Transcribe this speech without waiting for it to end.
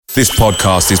This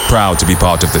podcast is proud to be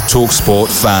part of the TalkSport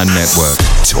Fan Network.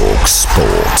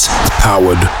 TalkSport.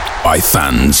 Powered by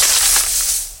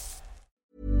fans.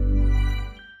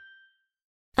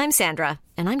 I'm Sandra,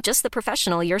 and I'm just the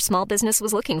professional your small business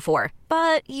was looking for.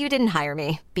 But you didn't hire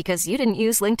me because you didn't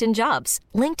use LinkedIn Jobs.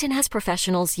 LinkedIn has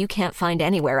professionals you can't find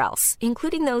anywhere else,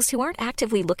 including those who aren't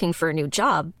actively looking for a new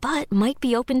job, but might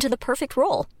be open to the perfect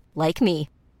role, like me.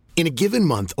 In a given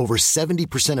month, over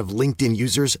 70% of LinkedIn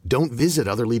users don't visit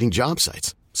other leading job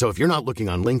sites. So if you're not looking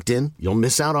on LinkedIn, you'll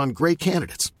miss out on great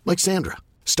candidates like Sandra.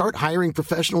 Start hiring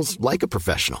professionals like a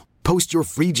professional. Post your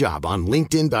free job on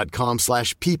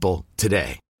linkedin.com/people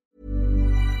today.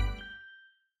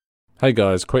 Hey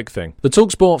guys, quick thing. The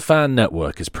TalkSport Fan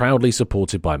Network is proudly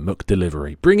supported by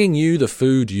McDelivery, bringing you the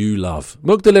food you love.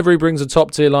 McDelivery brings a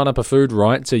top-tier lineup of food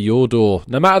right to your door.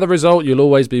 No matter the result, you'll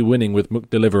always be winning with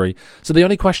McDelivery. So the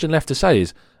only question left to say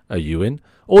is, are you in?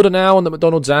 Order now on the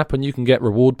McDonald's app and you can get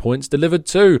reward points delivered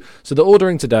too. So the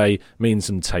ordering today means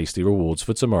some tasty rewards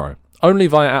for tomorrow. Only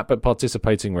via app at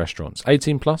participating restaurants.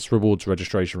 18 plus, rewards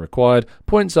registration required.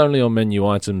 Points only on menu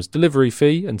items. Delivery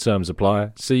fee and terms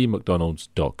apply. See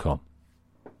mcdonalds.com.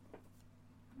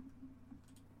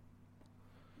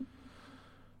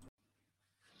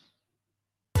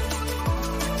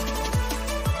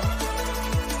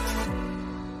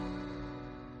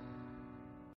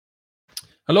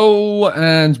 Hello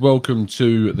and welcome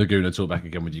to the Gooner Talk, back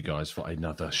again with you guys for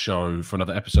another show, for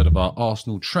another episode of our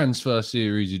Arsenal transfer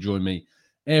series. You join me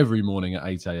every morning at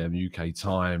 8 a.m. UK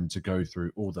time to go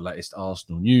through all the latest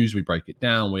Arsenal news. We break it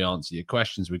down, we answer your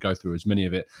questions, we go through as many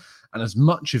of it and as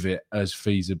much of it as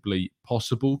feasibly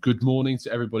possible. Good morning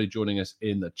to everybody joining us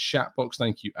in the chat box.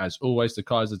 Thank you as always to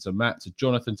Kaiser, to Matt, to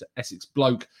Jonathan, to Essex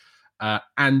Bloke,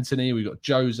 Anthony, we've got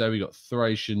Jose, we've got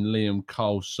Thracian, Liam,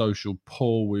 Cole, Social,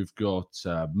 Paul, we've got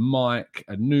Mike,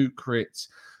 Anukrit,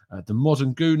 the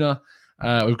Modern Gooner,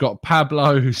 we've got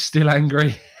Pablo, who's still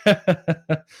angry,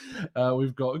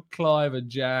 we've got Clive and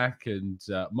Jack and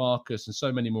Marcus and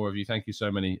so many more of you. Thank you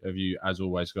so many of you, as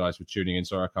always, guys, for tuning in.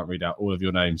 Sorry, I can't read out all of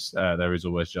your names. There is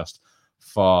always just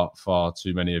far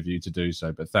to many of you to do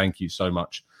so, but thank you so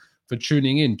much for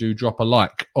tuning in. Do drop a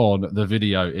like on the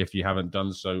video if you haven't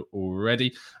done so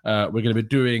already. We're going to be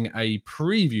doing a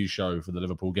preview show for the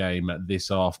Liverpool game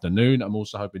this afternoon. I'm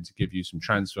also hoping to give you some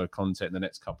transfer content in the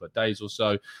next couple of days or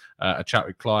so, a chat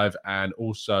with Clive, and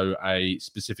also a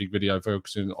specific video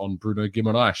focusing on Bruno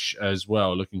Guimaraes as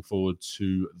well. Looking forward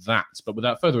to that. But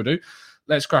without further ado,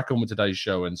 let's crack on with today's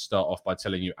show and start off by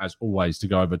telling you, as always, to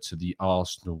go over to the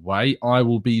Arsenal Way. I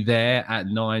will be there at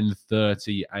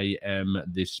 9:30 a.m.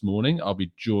 this morning. I'll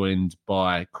be joined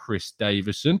by Chris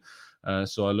Davison.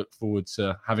 So I look forward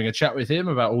to having a chat with him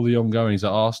about all the ongoings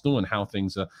at Arsenal and how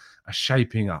things are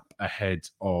shaping up ahead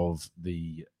of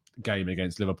the game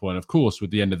against Liverpool. And, of course, with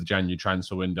the end of the January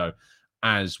transfer window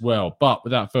as well. But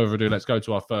without further ado, let's go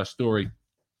to our first story.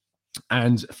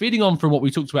 And feeding on from what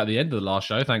we talked about at the end of the last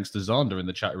show, thanks to Zander in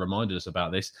the chat who reminded us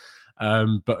about this,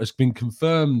 but it's been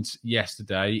confirmed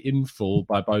yesterday in full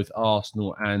by both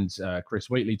Arsenal and Chris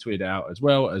Wheatley tweeted out as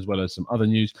well as some other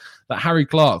news, that Harry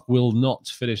Clarke will not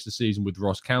finish the season with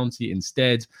Ross County.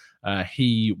 Instead,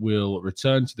 he will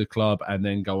return to the club and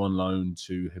then go on loan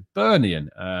to Hibernian.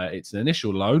 It's an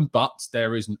initial loan, but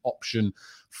there is an option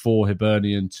for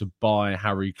Hibernian to buy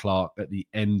Harry Clarke at the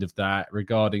end of that.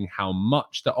 Regarding how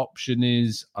much the option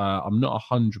is, I'm not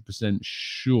 100%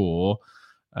 sure.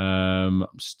 I'm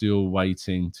still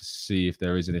waiting to see if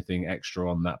there is anything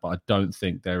extra on that, but I don't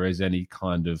think there is any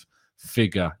kind of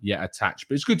figure yet attached.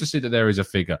 But it's good to see that there is a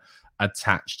figure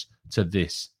attached to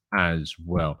this as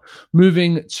well.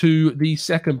 Moving to the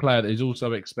second player that is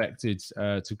also expected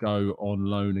to go on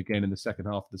loan again in the second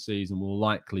half of the season will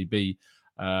likely be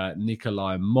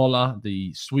Nikolaj Moller,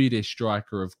 the Swedish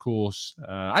striker, of course.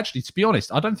 Actually, to be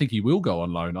honest, I don't think he will go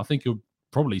on loan. I think he'll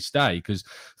probably stay because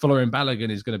Florian Balogun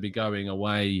is going to be going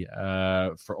away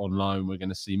for on loan. We're going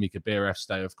to see Mika Bieref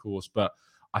stay, of course, but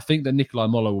I think that Nikolaj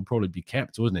Moller will probably be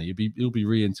kept, wasn't he? He'll be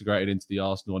reintegrated into the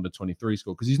Arsenal under-23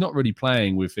 squad because he's not really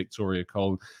playing with Victoria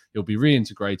Cole. He'll be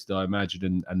reintegrated, I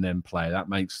imagine, and then play. That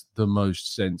makes the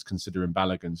most sense considering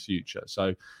Balogun's future.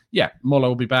 So, yeah, Moller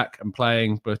will be back and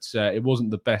playing, but it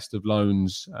wasn't the best of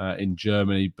loans in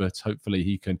Germany, but hopefully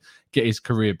he can get his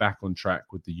career back on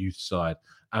track with the youth side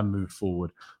and move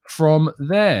forward from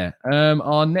there.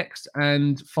 Our next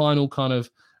and final kind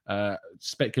of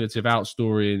speculative out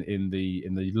story in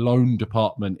the loan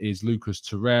department is Lucas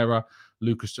Torreira.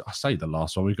 I say the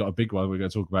last one. We've got a big one we're going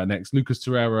to talk about next. Lucas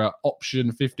Torreira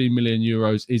option, 15 million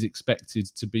euros, is expected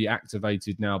to be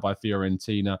activated now by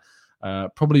Fiorentina.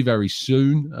 probably very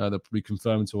soon. They'll probably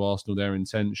confirm to Arsenal their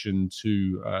intention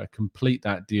to complete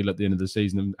that deal at the end of the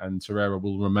season, and Torreira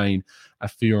will remain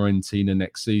at Fiorentina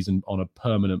next season on a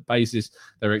permanent basis.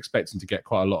 They're expecting to get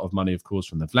quite a lot of money, of course,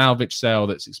 from the Vlahovic sale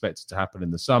that's expected to happen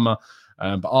in the summer.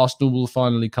 But Arsenal will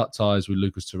finally cut ties with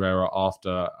Lucas Torreira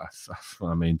after,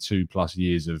 2+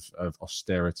 years of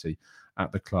austerity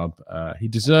at the club. He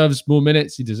deserves more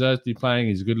minutes. He deserves to be playing.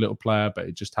 He's a good little player, but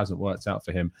it just hasn't worked out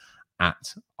for him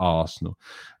at Arsenal.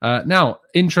 Now,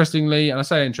 interestingly, and I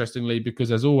say interestingly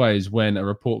because, as always, when a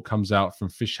report comes out from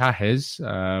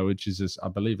Fichajes, which is, I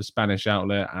believe, a Spanish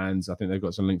outlet, and I think they've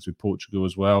got some links with Portugal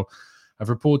as well, have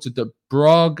reported that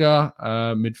Braga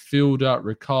midfielder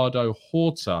Ricardo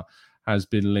Horta has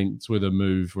been linked with a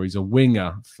move, where he's a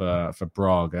winger for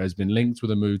Braga, has been linked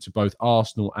with a move to both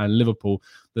Arsenal and Liverpool.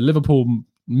 The Liverpool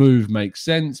move makes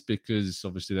sense because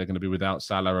obviously they're going to be without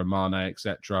Salah and Mane,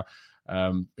 etc.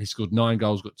 He scored 9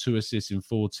 goals, got 2 assists in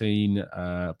 14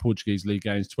 Portuguese league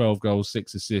games, 12 goals,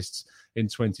 6 assists in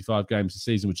 25 games this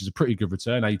season, which is a pretty good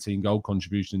return, 18 goal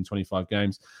contribution in 25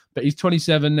 games. But he's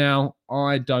 27 now.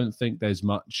 I don't think there's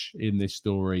much in this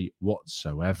story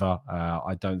whatsoever.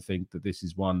 I don't think that this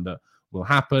is one that will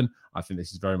happen. I think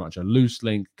this is very much a loose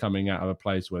link coming out of a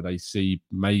place where they see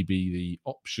maybe the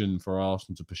option for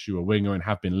Arsenal to pursue a winger, and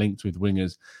have been linked with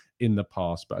wingers in the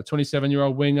past. But a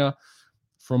 27-year-old winger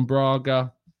from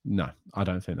Braga, no, I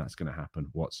don't think that's going to happen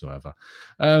whatsoever.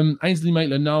 Ainsley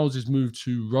Maitland-Niles' move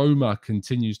to Roma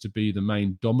continues to be the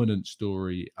main dominant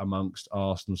story amongst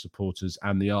Arsenal supporters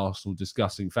and the Arsenal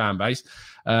discussing fan base.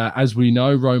 As we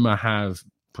know, Roma have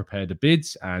prepared a bid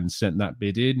and sent that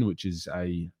bid in, which is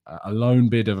a loan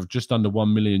bid of just under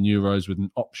 1 million euros with an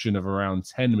option of around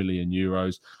 10 million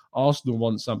euros. Arsenal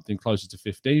want something closer to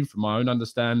 15 from my own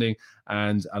understanding,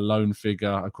 and a loan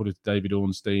figure, according to David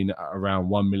Ornstein, around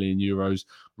 1 million euros.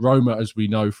 Roma, as we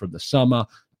know from the summer,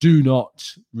 do not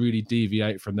really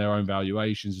deviate from their own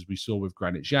valuations, as we saw with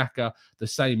Granit Xhaka. The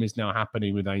same is now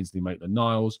happening with Ainsley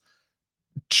Maitland-Niles.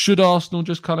 Should Arsenal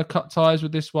just kind of cut ties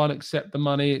with this one, accept the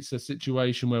money? It's a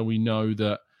situation where we know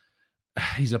that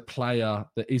he's a player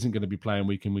that isn't going to be playing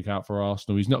week in, week out for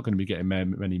Arsenal. He's not going to be getting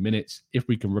many minutes. If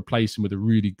we can replace him with a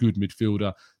really good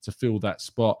midfielder to fill that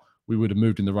spot, we would have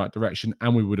moved in the right direction,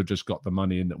 and we would have just got the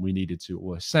money in that we needed to.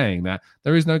 Or saying that,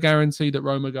 there is no guarantee that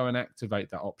Roma go and activate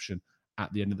that option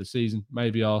at the end of the season.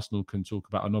 Maybe Arsenal can talk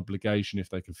about an obligation if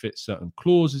they can fit certain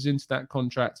clauses into that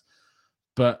contract.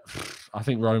 But I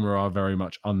think Roma are very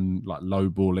much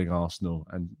lowballing Arsenal,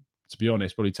 and to be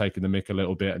honest, probably taking the mick a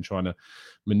little bit and trying to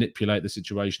manipulate the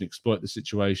situation, exploit the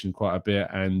situation quite a bit,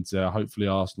 and hopefully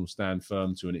Arsenal stand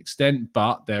firm to an extent.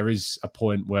 But there is a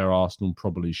point where Arsenal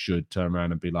probably should turn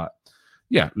around and be like,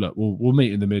 yeah, look, we'll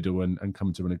meet in the middle and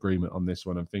come to an agreement on this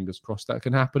one, and fingers crossed that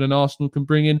can happen, and Arsenal can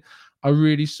bring in a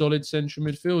really solid central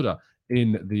midfielder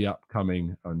in the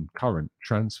upcoming and current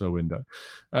transfer window.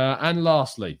 And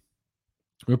lastly,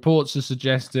 reports are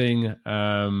suggesting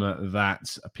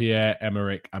that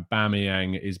Pierre-Emerick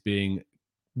Aubameyang is being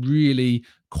really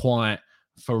quite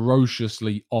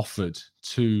ferociously offered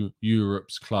to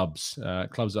Europe's clubs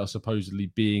that are supposedly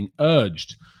being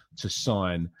urged to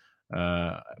sign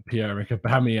Pierre-Emerick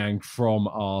Aubameyang from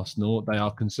Arsenal. They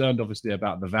are concerned, obviously,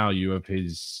 about the value of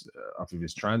his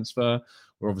transfer.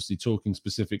 We're obviously talking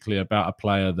specifically about a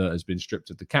player that has been stripped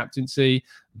of the captaincy,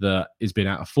 that has been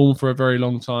out of form for a very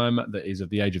long time, that is of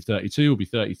the age of 32, will be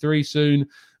 33 soon,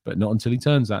 but not until he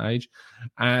turns that age.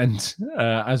 And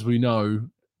as we know,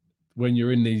 when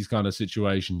you're in these kind of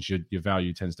situations, your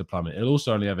value tends to plummet. He'll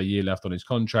also only have a year left on his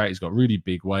contract. He's got really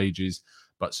big wages,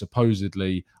 but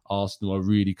supposedly Arsenal are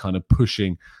really kind of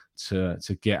pushing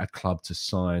to get a club to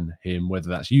sign him, whether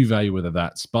that's Juve, whether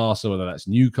that's Barca, whether that's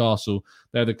Newcastle.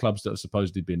 They're the clubs that have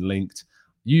supposedly been linked.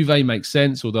 Juve makes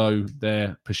sense, although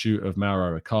their pursuit of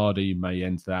Mauro Icardi may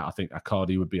end that. I think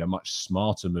Icardi would be a much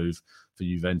smarter move for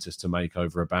Juventus to make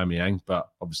over Aubameyang, but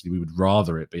obviously we would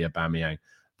rather it be Aubameyang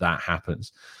that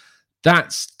happens.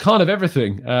 That's kind of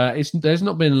everything. There's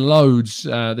not been loads.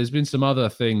 There's been some other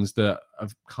things that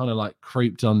have kind of like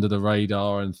creeped under the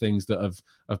radar, and things that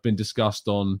have been discussed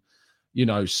on,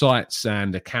 sites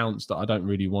and accounts that I don't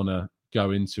really want to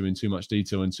go into in too much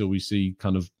detail until we see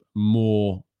kind of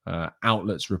more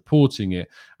outlets reporting it.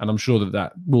 And I'm sure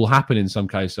that will happen in some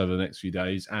case over the next few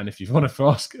days. And if you want to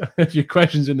ask your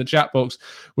questions in the chat box,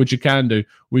 which you can do,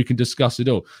 we can discuss it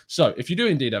all. So if you do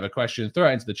indeed have a question, throw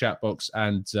it into the chat box,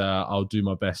 and I'll do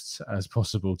my best as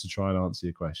possible to try and answer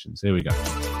your questions. Here we go.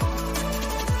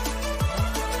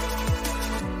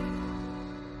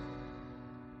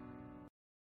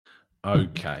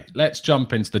 Okay, let's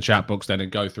jump into the chat box then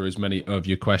and go through as many of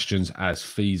your questions as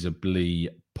feasibly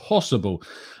possible.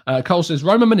 Cole says,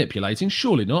 Roma manipulating?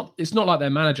 Surely not. It's not like their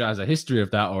manager has a history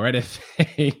of that or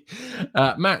anything.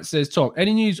 Matt says, Tom,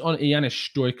 any news on Janis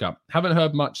Stoica? Haven't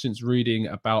heard much since reading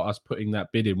about us putting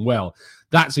that bid in. Well,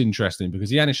 that's interesting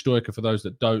because Janis Stoica, for those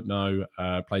that don't know,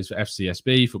 plays for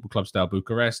FCSB, Football Club Steaua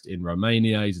Bucharest in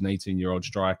Romania. He's an 18-year-old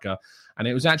striker. And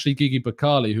it was actually Gigi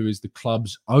Bakali, who is the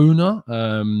club's owner,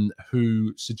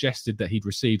 who suggested that he'd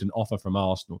received an offer from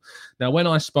Arsenal. Now, when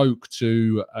I spoke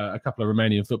to a couple of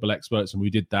Romanian football experts and we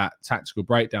did that tactical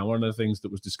breakdown, one of the things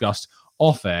that was discussed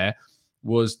off air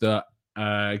was that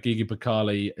Gigi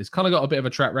Bakali has kind of got a bit of a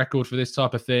track record for this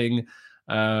type of thing.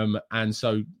 And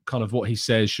so kind of what he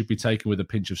says should be taken with a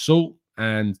pinch of salt.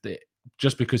 And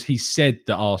just because he said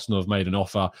that Arsenal have made an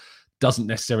offer doesn't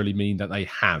necessarily mean that they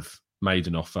have made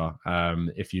an offer,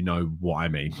 if you know what I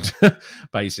mean,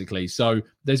 basically. So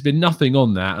there's been nothing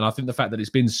on that. And I think the fact that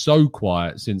it's been so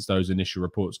quiet since those initial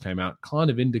reports came out kind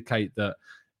of indicate that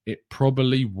it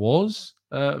probably was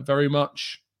very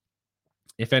much,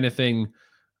 if anything,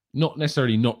 not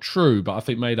necessarily not true, but I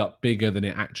think made up bigger than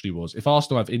it actually was. If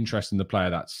Arsenal have interest in the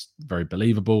player, that's very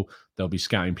believable. They'll be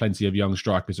scouting plenty of young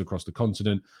strikers across the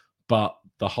continent. But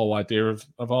the whole idea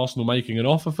of Arsenal making an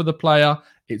offer for the player,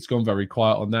 it's gone very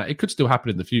quiet on that. It could still happen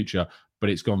in the future, but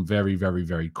it's gone very, very,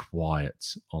 very quiet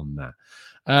on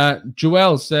that.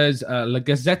 Joel says, La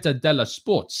Gazzetta dello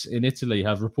Sport in Italy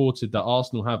have reported that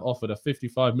Arsenal have offered a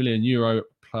 €55 million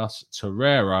plus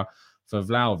Torreira for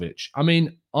Vlahovic. I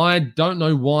mean, I don't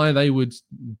know why they would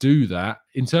do that.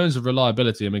 In terms of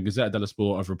reliability, I mean, Gazzetta dello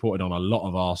Sport have reported on a lot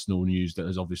of Arsenal news that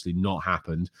has obviously not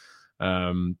happened.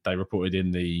 They reported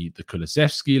in the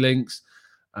Kulusevski links.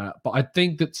 But I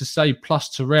think that to say plus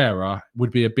Torreira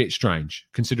would be a bit strange,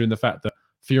 considering the fact that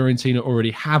Fiorentina already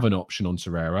have an option on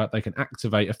Torreira. They can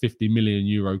activate a €50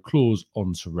 million clause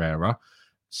on Torreira.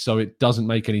 So it doesn't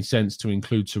make any sense to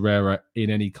include Torreira in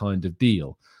any kind of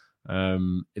deal.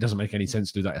 It doesn't make any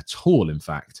sense to do that at all, in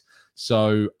fact.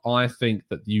 So I think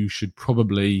that you should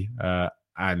probably, I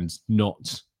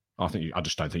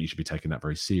just don't think you should be taking that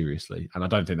very seriously. And I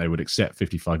don't think they would accept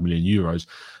 €55 million.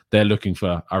 They're looking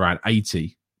for around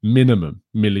 80 minimum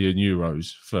million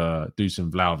euros for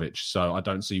Dusan Vlahovic. So I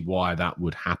don't see why that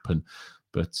would happen.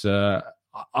 But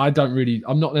I'm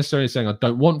not necessarily saying I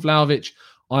don't want Vlahovic.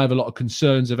 I have a lot of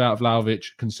concerns about Vlahovic,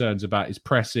 concerns about his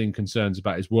pressing, concerns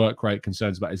about his work rate,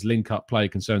 concerns about his link-up play,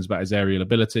 concerns about his aerial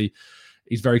ability.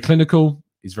 He's very clinical.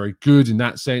 He's very good in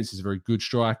that sense. He's a very good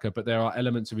striker, but there are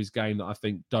elements of his game that I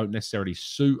think don't necessarily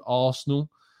suit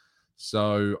Arsenal.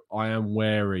 So I am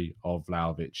wary of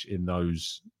Vlahovic in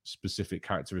those specific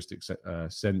characteristic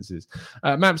senses.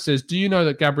 Map says, do you know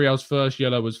that Gabriel's first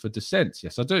yellow was for dissent?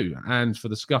 Yes, I do. And for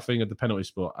the scuffing of the penalty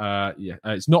spot.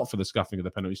 It's not for the scuffing of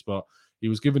the penalty spot. He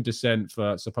was given dissent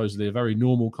for supposedly a very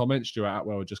normal comment. Stuart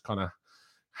Atwell just kind of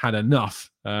had enough.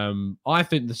 I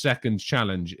think the second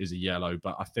challenge is a yellow,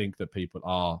 but I think that people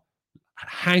are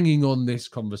hanging on this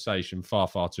conversation far,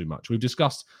 far too much. We've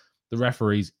discussed the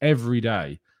referees every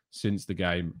day since the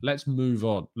game. Let's move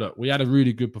on. Look, we had a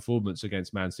really good performance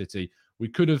against Man City. We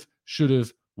could have, should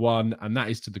have won, and that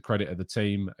is to the credit of the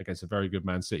team against a very good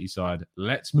Man City side.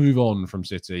 Let's move on from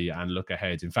City and look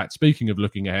ahead. In fact, speaking of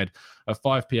looking ahead, at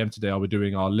 5 p.m. today, I'll be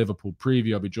doing our Liverpool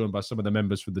preview. I'll be joined by some of the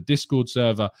members from the Discord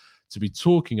server to be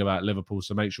talking about Liverpool,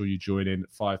 so make sure you join in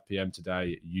 5 p.m.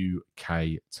 today,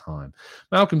 UK time.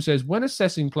 Malcolm says, when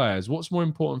assessing players, what's more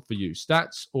important for you,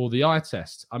 stats or the eye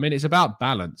test? I mean, it's about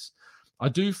balance. I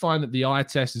do find that the eye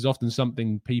test is often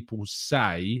something people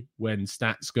say when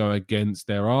stats go against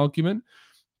their argument.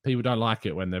 People don't like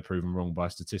it when they're proven wrong by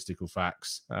statistical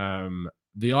facts.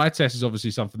 The eye test is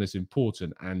obviously something that's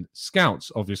important, and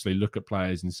scouts obviously look at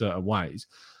players in certain ways,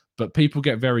 but people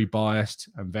get very biased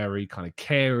and very kind of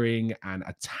caring and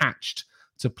attached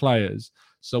to players.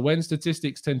 So when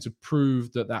statistics tend to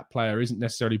prove that that player isn't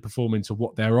necessarily performing to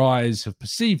what their eyes have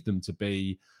perceived them to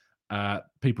be,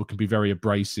 people can be very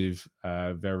abrasive,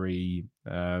 very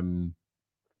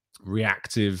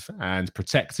reactive and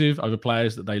protective over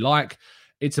players that they like.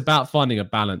 It's about finding a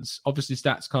balance. Obviously,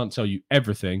 stats can't tell you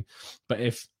everything, but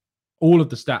if all of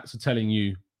the stats are telling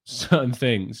you certain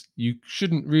things, you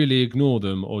shouldn't really ignore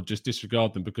them or just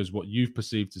disregard them because what you've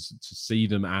perceived to see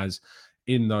them as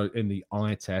in the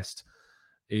eye test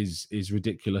is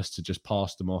ridiculous to just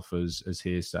pass them off as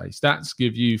hearsay. Stats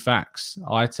give you facts.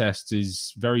 Eye test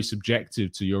is very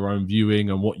subjective to your own viewing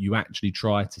and what you actually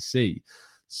try to see.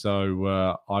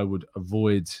 So I would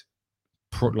avoid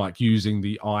using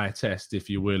the eye test, if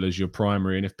you will, as your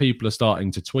primary. And if people are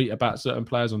starting to tweet about certain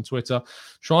players on Twitter,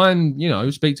 try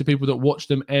and, speak to people that watch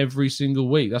them every single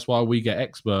week. That's why we get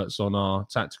experts on our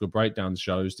tactical breakdown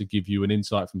shows to give you an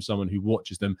insight from someone who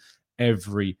watches them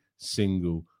every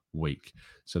single week.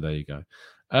 So there you go.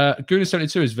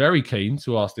 Guna72 is very keen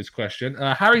to ask this question.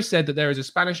 Harry said that there is a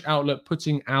Spanish outlet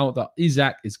putting out that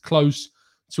Isaac is close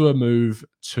to a move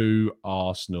to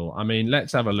Arsenal. I mean,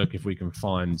 let's have a look if we can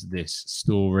find this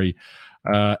story.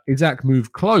 Isaac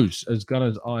moved close as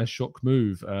Gunners' eye shock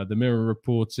move. The Mirror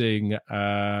reporting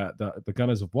the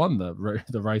Gunners have won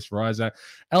the race for Isaac.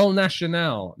 El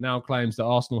Nacional now claims that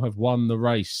Arsenal have won the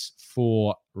race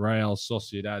for Real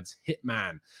Sociedad's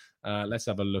hitman. Let's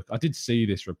have a look. I did see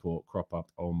this report crop up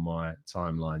on my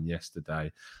timeline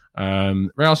yesterday.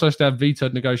 Real Sociedad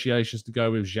vetoed negotiations to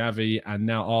go with Xavi, and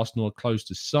now Arsenal are close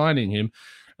to signing him.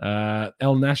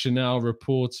 El Nacional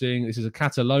reporting, this is a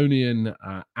Catalonian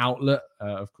outlet,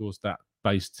 of course, that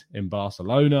based in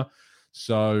Barcelona.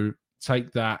 So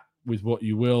take that with what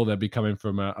you will. They'll be coming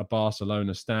from a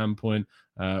Barcelona standpoint.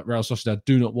 Real Sociedad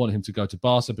do not want him to go to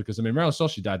Barca because, I mean, Real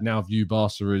Sociedad now view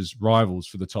Barca as rivals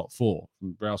for the top four.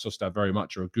 Real Sociedad very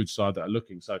much are a good side that are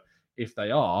looking. So if they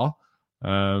are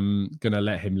going to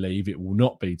let him leave, it will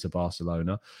not be to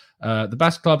Barcelona. The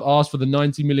Basque club asked for the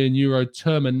 90 million euro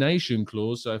termination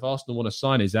clause. So if Arsenal want to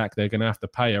sign Isaac, they're going to have to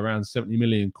pay around 70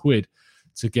 million quid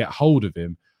to get hold of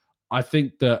him. I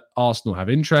think that Arsenal have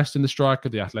interest in the striker.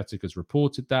 The Athletic has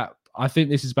reported that. I think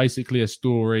this is basically a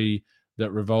story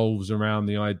that revolves around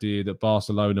the idea that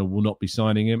Barcelona will not be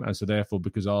signing him. And so therefore,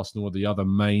 because Arsenal are the other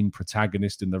main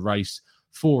protagonist in the race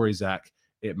for Isaac,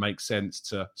 it makes sense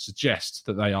to suggest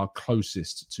that they are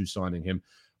closest to signing him.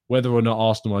 Whether or not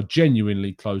Arsenal are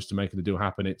genuinely close to making the deal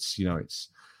happen, it's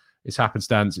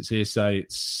happenstance, it's hearsay,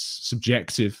 it's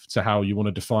subjective to how you want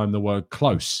to define the word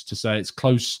close. To say it's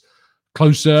closer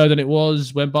than it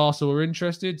was when Barca were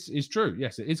interested is true.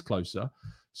 Yes, it is closer.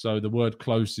 So the word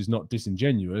close is not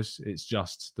disingenuous. It's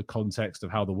just the context of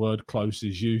how the word close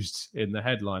is used in the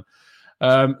headline.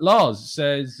 Lars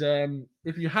says,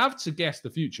 if you have to guess the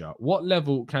future, what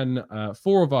level can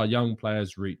four of our young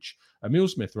players reach? Emile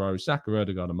Smith-Rowe, Saka,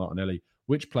 Ødegaard and Martinelli.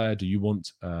 Which player do you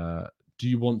want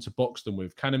to box them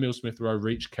with? Can Emile Smith-Rowe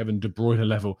reach Kevin De Bruyne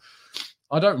level?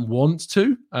 I don't want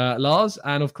to, Lars.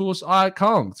 And of course, I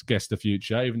can't guess the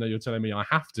future, even though you're telling me I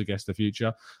have to guess the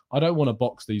future. I don't want to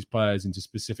box these players into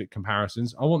specific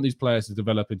comparisons. I want these players to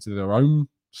develop into their own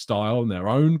style and their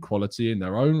own quality and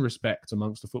their own respect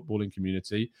amongst the footballing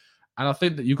community. And I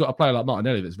think that you've got a player like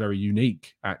Martinelli that's very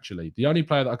unique, actually. The only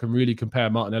player that I can really compare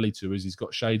Martinelli to is he's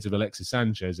got shades of Alexis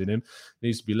Sanchez in him. He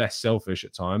needs to be less selfish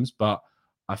at times, but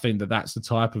I think that that's the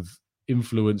type of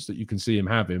influence that you can see him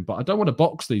having. But I don't want to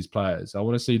box these players. I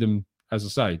want to see them, as I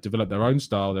say, develop their own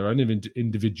style, their own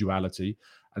individuality,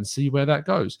 and see where that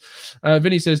goes.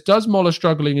 Vinny says, does Moller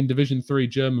struggling in Division 3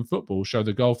 German football show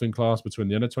the golfing class between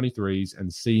the under-23s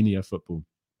and senior football?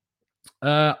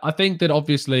 I think that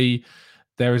obviously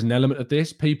there is an element of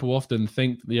this. People often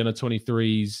think that the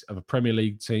under-23s of a Premier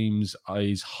League teams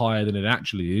is higher than it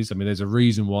actually is. I mean, there's a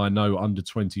reason why no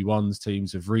under-21s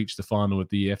teams have reached the final of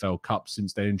the EFL Cup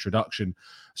since their introduction.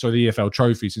 So the EFL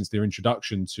Trophy since their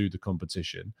introduction to the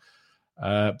competition.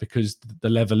 Because the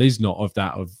level is not of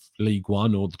that of League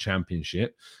One or the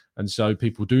Championship. And so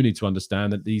people do need to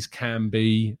understand that these can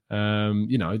be,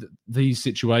 these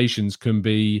situations can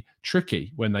be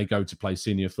tricky when they go to play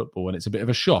senior football. And it's a bit of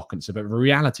a shock and it's a bit of a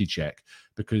reality check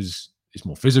because it's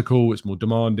more physical, it's more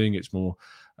demanding, it's more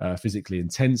physically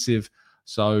intensive.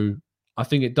 So I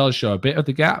think it does show a bit of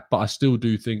the gap, but I still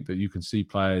do think that you can see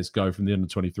players go from the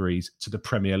under-23s to the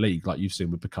Premier League like you've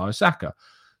seen with Bukayo Saka.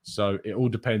 So it all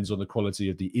depends on the quality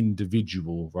of the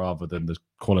individual rather than the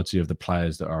quality of the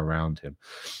players that are around him.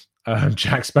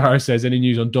 Jack Sparrow says, any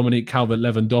news on Dominic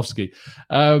Calvert-Lewandowski?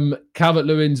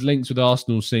 Calvert-Lewin's links with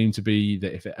Arsenal seem to be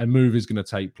that if a move is going to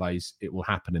take place, it will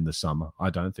happen in the summer. I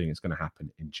don't think it's going to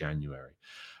happen in January.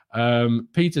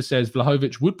 Peter says,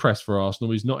 Vlahovic would press for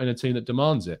Arsenal. He's not in a team that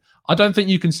demands it. I don't think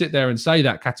you can sit there and say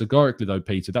that categorically, though,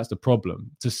 Peter. That's the problem.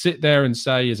 To sit there and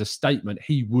say as a statement,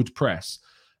 he would press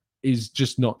is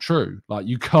just not true. Like,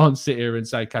 you can't sit here and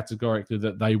say categorically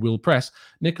that they will press.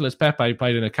 Nicolas Pepe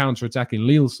played in a counter-attacking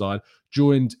Lille side,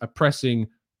 joined a pressing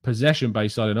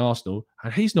possession-based side in Arsenal,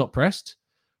 and he's not pressed.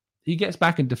 He gets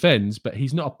back and defends, but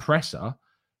he's not a presser.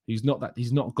 He's not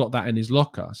got that in his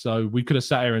locker. So we could have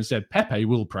sat here and said Pepe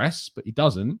will press, but he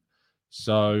doesn't.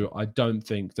 So I don't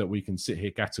think that we can sit here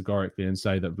categorically and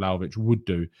say that Vlahovic would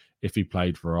do if he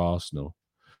played for Arsenal.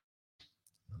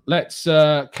 Let's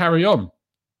carry on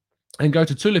and go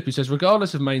to Tulip, who says,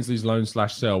 regardless of Mainsley's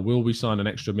loan/sell, will we sign an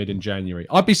extra mid in January?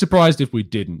 I'd be surprised if we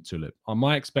didn't, Tulip.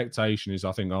 My expectation is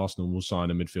I think Arsenal will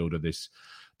sign a midfielder this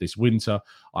this winter.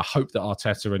 I hope that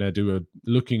Arteta and Edu are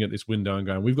looking at this window and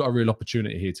going, we've got a real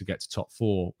opportunity here to get to top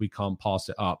 4. We can't pass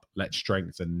it up. Let's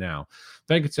strengthen now.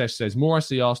 Venkatesh says, more I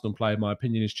see Arsenal play, my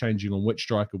opinion is changing on which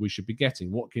striker we should be getting.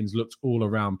 Watkins looked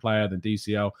all-around player than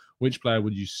DCL. Which player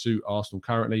would you suit Arsenal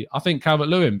currently? I think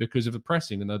Calvert-Lewin, because of the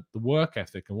pressing and the work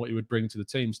ethic and what he would bring to the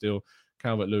team still.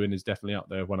 Calvert-Lewin is definitely up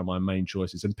there, one of my main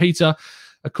choices. And Peter,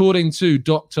 according to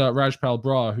Dr. Rajpal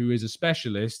Brar, who is a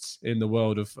specialist in the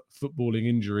world of footballing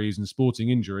injuries and sporting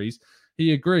injuries,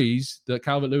 he agrees that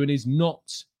Calvert-Lewin is not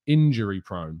injury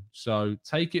prone. So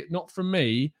take it not from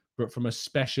me, but from a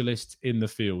specialist in the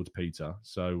field, Peter.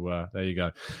 So there you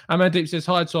go. Amandeep says,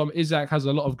 hi, Tom. Isak has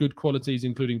a lot of good qualities,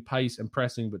 including pace and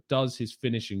pressing, but does his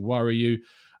finishing worry you?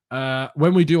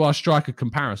 When we do our striker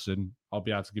comparison, I'll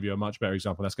be able to give you a much better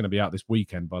example. That's going to be out this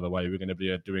weekend, by the way. We're going to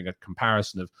be doing a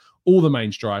comparison of all the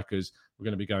main strikers. We're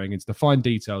going to be going into the fine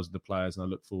details of the players, and I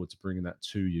look forward to bringing that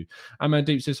to you.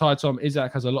 Amandeep says, hi, Tom.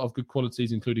 Isak has a lot of good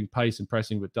qualities, including pace and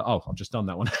pressing. But I've just done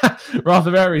that one.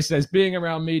 Rather says, being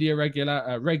around media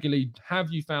regularly,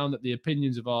 have you found that the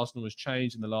opinions of Arsenal has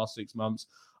changed in the last 6 months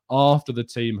after the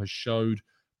team has showed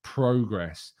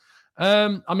progress?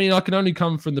 I mean, I can only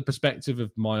come from the perspective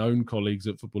of my own colleagues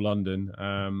at Football London.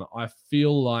 I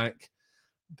feel like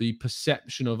the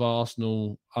perception of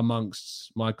Arsenal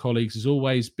amongst my colleagues has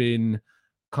always been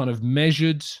kind of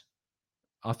measured.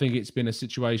 I think it's been a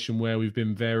situation where we've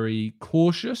been very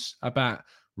cautious about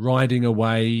riding a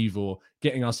wave or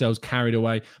getting ourselves carried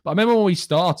away. But I remember when we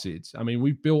started, I mean,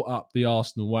 we built up the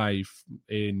Arsenal wave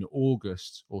in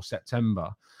August or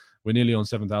September. We're nearly on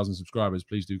 7,000 subscribers.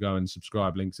 Please do go and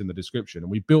subscribe. Links in the description.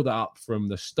 And we built that up from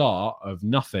the start of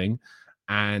nothing.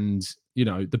 And, you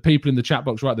know, the people in the chat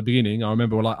box right at the beginning, I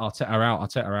remember were like, Arteta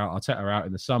out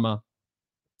in the summer.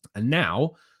 And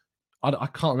now, I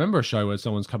can't remember a show where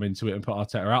someone's come into it and put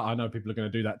Arteta out. I know people are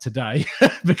going to do that today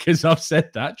because I've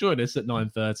said that. Join us at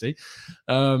 9:30.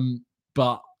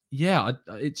 But yeah,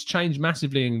 it's changed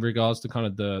massively in regards to kind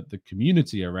of the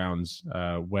community around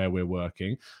where we're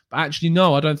working. But actually,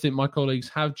 no, I don't think my colleagues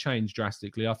have changed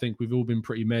drastically. I think we've all been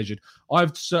pretty measured.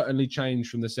 I've certainly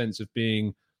changed from the sense of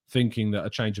thinking that a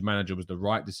change of manager was the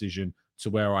right decision to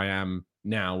where I am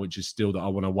now, which is still that I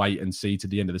want to wait and see to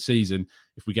the end of the season.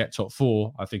 If we get top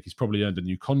 4, I think he's probably earned a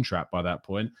new contract by that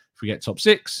point. If we get top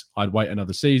 6, I'd wait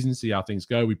another season, see how things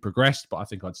go. We progressed, but I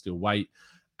think I'd still wait.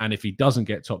 And if he doesn't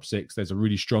get top 6, there's a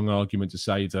really strong argument to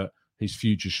say that his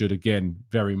future should, again,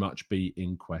 very much be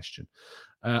in question.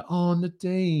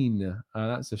 Nadine.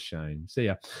 That's a shame. See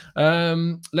ya.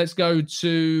 Let's go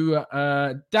to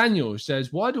Daniel, who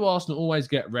says, why do Arsenal always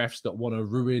get refs that want to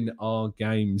ruin our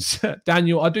games?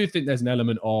 Daniel, I do think there's an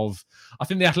element of... I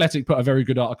think The Athletic put a very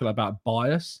good article about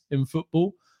bias in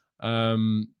football.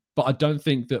 But I don't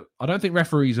think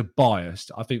referees are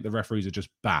biased. I think the referees are just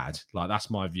bad. Like, that's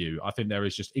my view. I think there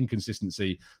is just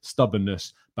inconsistency,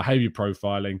 stubbornness, behaviour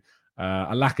profiling,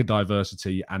 a lack of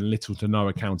diversity, and little to no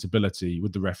accountability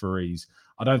with the referees.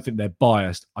 I don't think they're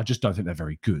biased. I just don't think they're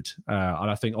very good. And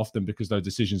I think often because those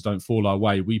decisions don't fall our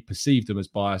way, we perceive them as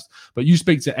biased. But you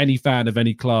speak to any fan of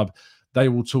any club, they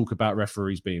will talk about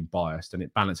referees being biased, and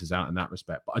it balances out in that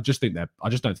respect. But I just don't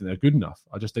think they're good enough.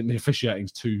 I just think the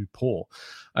officiating's too poor.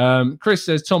 Chris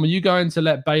says, Tom, are you going to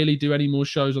let Bailey do any more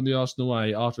shows on the Arsenal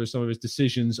Way after some of his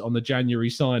decisions on the January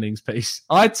signings piece?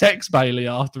 I text Bailey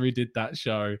after he did that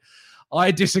show.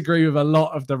 I disagree with a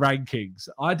lot of the rankings.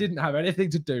 I didn't have anything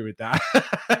to do with that.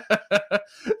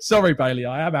 Sorry, Bailey,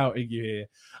 I am outing you here.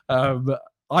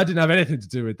 I didn't have anything to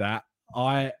do with that.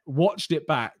 I watched it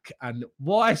back, and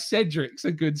why Cedric's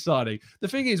a good signing. The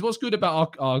thing is, what's good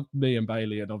about our me and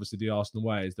Bailey and obviously the Arsenal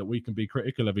Way is that we can be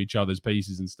critical of each other's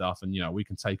pieces and stuff, and, you know, we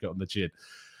can take it on the chin.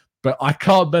 But I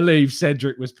can't believe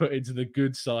Cedric was put into the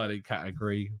good signing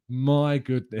category. My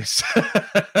goodness.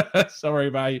 Sorry,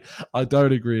 mate. I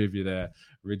don't agree with you there.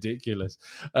 Ridiculous.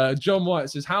 John White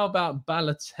says, how about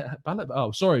Balotelli?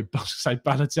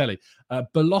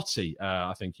 Belotti,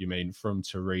 I think you mean, from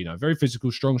Torino. Very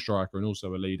physical, strong striker, and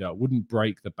also a leader. Wouldn't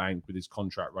break the bank with his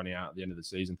contract running out at the end of the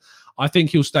season. I think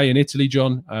he'll stay in Italy,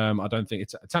 John. I don't think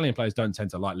Italian players don't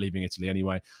tend to like leaving Italy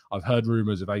anyway. I've heard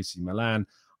rumours of AC Milan.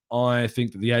 I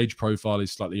think that the age profile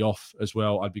is slightly off as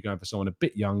well. I'd be going for someone a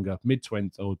bit younger,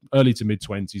 mid-20s or early to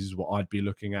mid-20s is what I'd be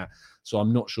looking at. So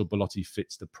I'm not sure Belotti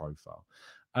fits the profile.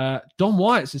 Don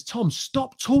Wyatt says, Tom,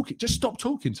 stop talking. Just stop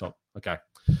talking, Tom. Okay.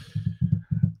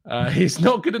 He's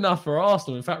not good enough for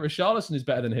Arsenal. In fact, Richarlison is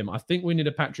better than him. I think we need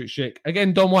a Patrick Schick.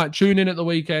 Again, Don White, tune in at the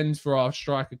weekend for our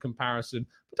striker comparison.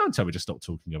 But don't tell me to stop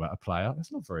talking about a player.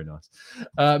 That's not very nice.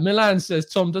 Milan says,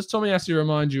 Tom, does Tomiyasu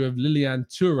remind you of Lilian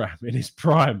Thuram in his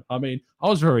prime? I mean, I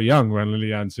was very young when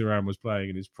Lilian Thuram was playing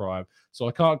in his prime, so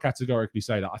I can't categorically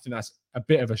say that. I think that's a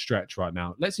bit of a stretch right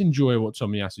now. Let's enjoy what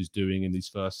Tomiyasu's doing in these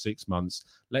first 6 months.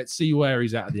 Let's see where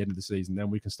he's at the end of the season. Then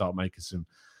we can start making some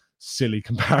silly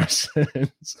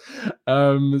comparisons.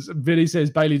 Vinny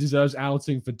says Bailey deserves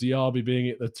outing for Diaby being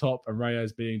at the top and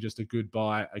Reyes being just a good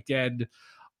buy. Again,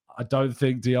 I don't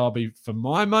think Diaby, for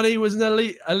my money, was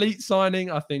an elite signing.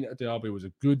 I think Diaby was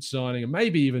a good signing and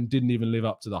maybe even didn't even live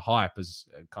up to the hype as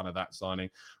kind of that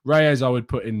signing. Reyes, I would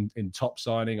put in top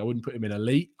signing. I wouldn't put him in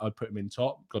elite. I'd put him in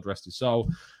top. God rest his soul.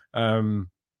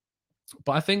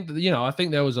 But I think that, I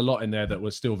think there was a lot in there that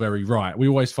was still very right. We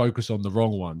always focus on the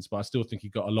wrong ones, but I still think he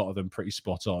got a lot of them pretty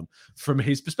spot on from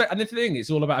his perspective. And the thing, it's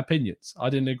all about opinions. I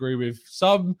didn't agree with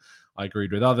some. I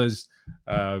agreed with others.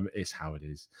 It's how it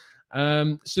is.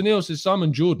 Sunil says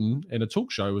Simon Jordan in a talk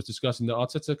show was discussing that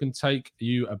Arteta can take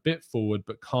you a bit forward,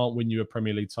 but can't win you a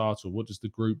Premier League title. What does the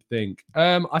group think?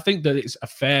 I think that it's a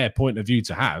fair point of view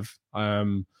to have.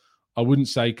 I wouldn't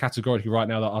say categorically right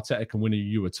now that Arteta can win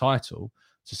you a title.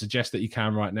 To suggest that he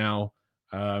can right now,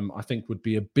 I think would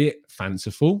be a bit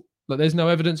fanciful. But there's no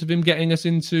evidence of him getting us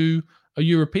into a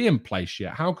European place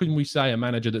yet. How can we say a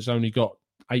manager that's only got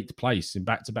 8th place in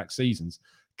back-to-back seasons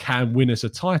can win us a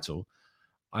title?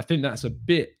 I think that's a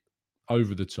bit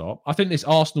over the top. I think this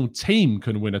Arsenal team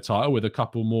can win a title with a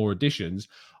couple more additions.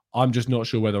 I'm just not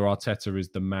sure whether Arteta is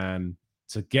the man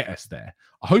to get us there.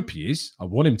 I hope he is. I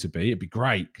want him to be. It'd be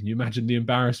great. Can you imagine the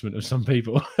embarrassment of some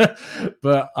people?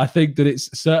 But I think that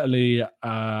it's certainly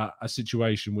a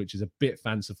situation which is a bit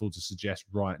fanciful to suggest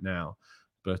right now.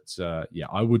 But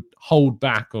I would hold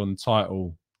back on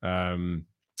title.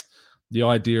 The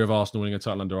idea of Arsenal winning a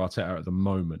title under Arteta at the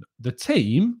moment. The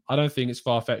team, I don't think it's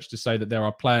far-fetched to say that there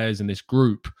are players in this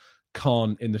group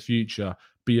can't in the future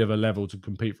be of a level to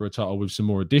compete for a title with some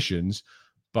more additions.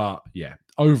 But yeah,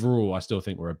 overall, I still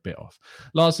think we're a bit off.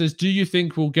 Lars says, do you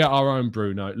think we'll get our own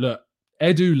Bruno? Look,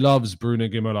 Edu loves Bruno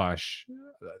Guimaraes.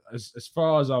 As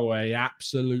far as I'm aware, he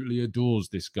absolutely adores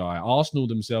this guy. Arsenal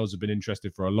themselves have been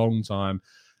interested for a long time.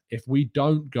 If we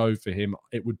don't go for him,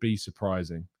 it would be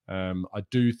surprising. I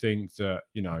do think that,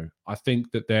 I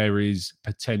think that there is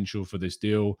potential for this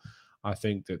deal. I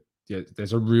think that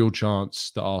there's a real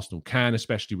chance that Arsenal can,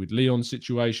 especially with Leon's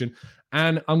situation.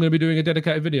 And I'm going to be doing a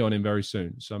dedicated video on him very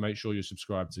soon. So make sure you're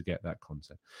subscribed to get that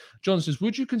content. John says,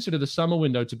 would you consider the summer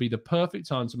window to be the perfect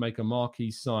time to make a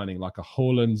marquee signing like a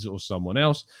Haaland or someone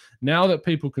else, now that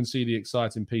people can see the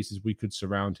exciting pieces we could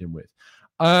surround him with?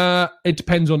 It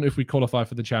depends on if we qualify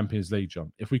for the Champions League,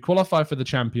 John. If we qualify for the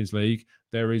Champions League,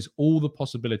 there is all the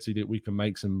possibility that we can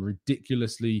make some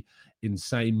ridiculously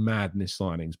insane madness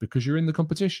signings because you're in the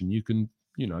competition. You can,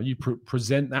 you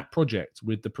present that project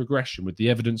with the progression, with the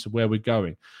evidence of where we're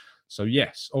going. So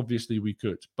yes, obviously we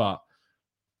could, but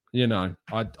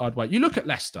I'd wait. You look at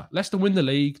Leicester. Leicester win the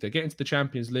league. They get into the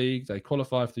Champions League. They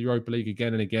qualify for the Europa League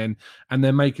again and again, and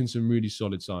they're making some really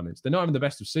solid signings. They're not having the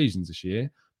best of seasons this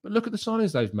year, but look at the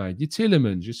signings they've made. Your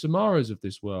Tillemans, your Samaras of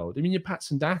this world. I mean, your Pats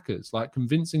and Dackers, like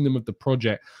convincing them of the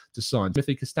project to sign.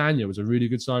 Timothy Castagna was a really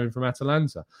good signing from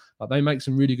Atalanta. Like, they make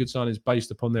some really good signings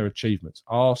based upon their achievements.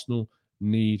 Arsenal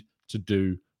need to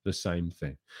do the same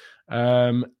thing.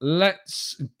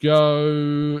 Let's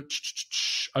go.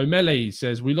 O'Malley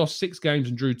says, we lost 6 games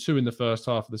and drew 2 in the first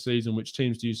half of the season. Which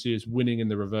teams do you see as winning in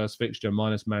the reverse fixture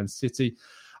minus Man City?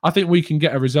 I think we can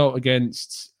get a result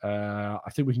against. Man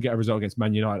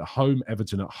United at home,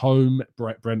 Everton at home,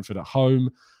 Brentford at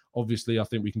home. Obviously, I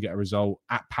think we can get a result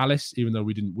at Palace, even though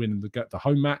we didn't win the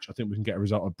home match. I think we can get a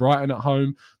result at Brighton at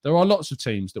home. There are lots of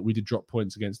teams that we did drop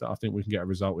points against that I think we can get a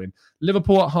result in.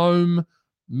 Liverpool at home,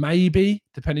 maybe,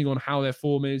 depending on how their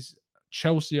form is.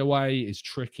 Chelsea away is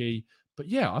tricky. But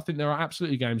yeah, I think there are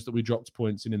absolutely games that we dropped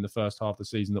points in the first half of the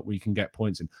season that we can get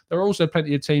points in. There are also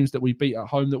plenty of teams that we beat at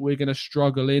home that we're going to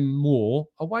struggle in more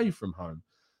away from home.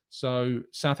 So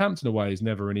Southampton away is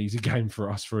never an easy game for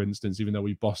us, for instance, even though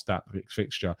we bossed that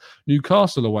fixture.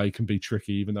 Newcastle away can be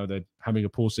tricky, even though they're having a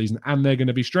poor season, and they're going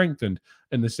to be strengthened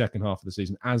in the second half of the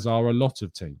season, as are a lot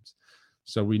of teams.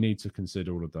 So we need to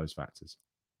consider all of those factors.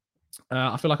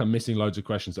 I feel like I'm missing loads of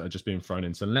questions that are just being thrown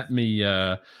in. So let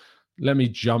me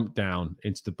jump down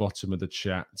into the bottom of the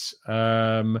chat.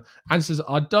 And says,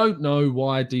 I don't know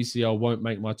why DCL won't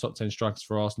make my top 10 strikers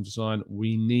for Arsenal to sign.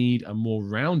 We need a more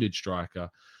rounded striker,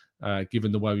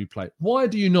 given the way we play. Why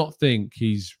do you not think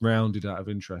he's rounded out of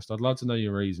interest? I'd love to know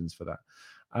your reasons for that.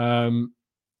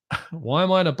 Why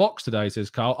am I in a box today, says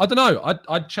Carl. I don't know.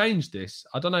 I'd change this.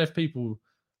 I don't know if people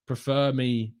prefer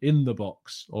me in the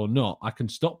box or not. I can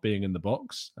stop being in the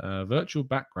box. Virtual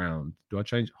background. Do I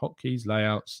change hotkeys,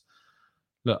 layouts?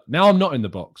 Look, now I'm not in the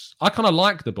box. I kind of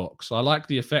like the box. I like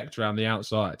the effect around the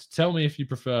outside. Tell me if you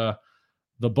prefer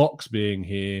the box being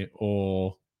here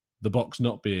or the box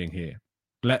not being here.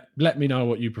 Let me know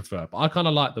what you prefer. But I kind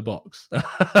of like the box.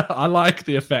 I like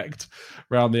the effect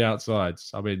around the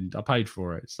outsides. I mean, I paid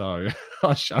for it, so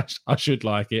I should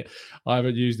like it. I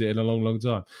haven't used it in a long, long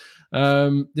time.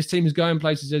 This team is going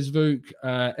places, says Vuk.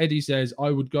 Eddie says, I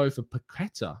would go for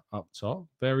Paqueta up top.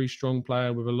 Very strong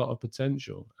player with a lot of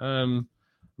potential.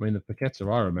 I mean, the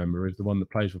Paqueta I remember is the one that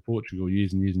plays for Portugal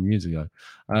years and years and years ago.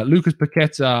 Lucas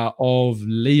Paqueta of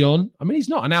Lyon. I mean, he's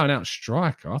not an out-and-out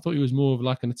striker. I thought he was more of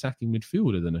like an attacking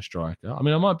midfielder than a striker. I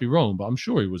mean, I might be wrong, but I'm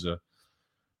sure he was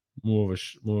more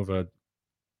of an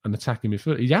attacking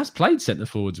midfielder. He has played centre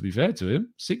forward, to be fair to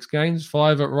him. 6 games,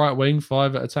 5 at right wing,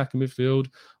 5 at attacking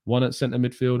midfield, 1 at centre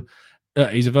midfield.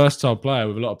 He's a versatile player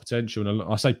with a lot of potential. And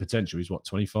I say potential, he's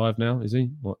 25 now, is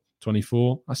he?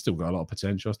 24? I still got a lot of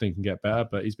potential. I think he can get better,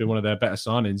 but he's been one of their better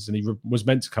signings, and he was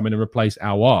meant to come in and replace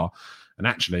Aouar. And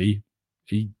actually,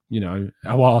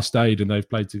 Aouar stayed and they've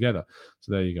played together.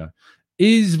 So there you go.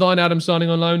 Is Wijnaldum signing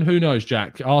on loan? Who knows,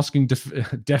 Jack? Asking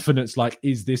definites like,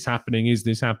 is this happening? Is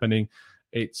this happening?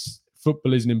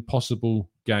 Football is an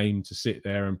impossible game to sit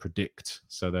there and predict.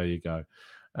 So there you go.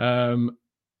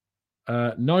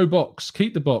 No box.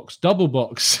 Keep the box. Double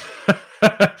box.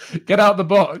 Get out the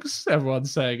box.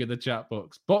 Everyone's saying in the chat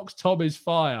box. Box Tom is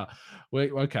fire.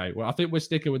 Okay. Well, I think we're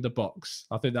sticking with the box.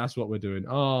 I think that's what we're doing.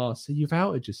 Oh, so you've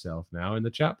outed yourself now in the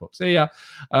chat box. See ya.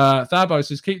 Thabo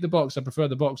says, keep the box. I prefer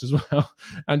the box as well.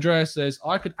 Andreas says,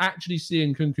 I could actually see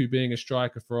Nkunku being a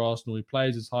striker for Arsenal. He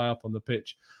plays as high up on the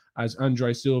pitch as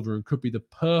Andre Silva and could be the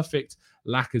perfect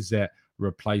Lacazette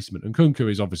replacement. And Nkunku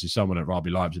is obviously someone at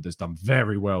RB Leipzig that's done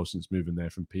very well since moving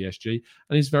there from PSG,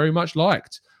 and he's very much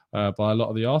liked by a lot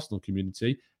of the Arsenal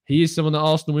community. He is someone that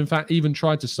Arsenal, in fact, even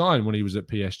tried to sign when he was at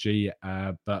PSG,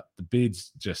 but the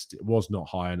bids it was not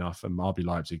high enough, and RB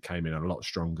Leipzig came in a lot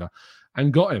stronger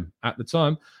and got him at the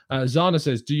time. Zana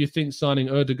says, do you think signing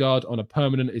Ødegaard on a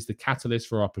permanent is the catalyst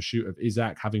for our pursuit of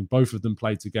Isaac, having both of them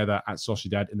played together at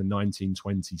Sociedad in the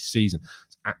 1920 season?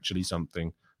 It's actually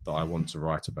something that I want to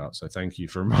write about. So thank you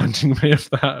for reminding me of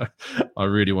that. I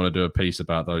really want to do a piece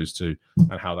about those two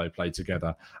and how they play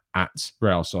together at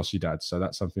Real Sociedad. So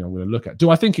that's something I'm going to look at. Do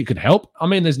I think it could help? I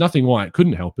mean, there's nothing why it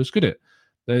couldn't help us, could it?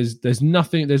 There's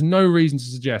no reason to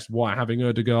suggest why having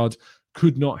Ødegaard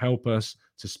could not help us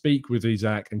to speak with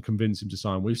Isaac and convince him to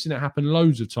sign. We've seen it happen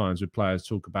loads of times with players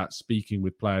talk about speaking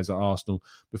with players at Arsenal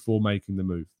before making the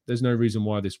move. There's no reason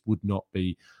why this would not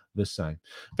be the same.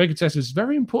 Vega says,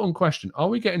 very important question. Are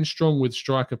we getting strong with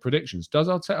striker predictions? Does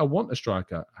Arteta want a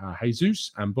striker?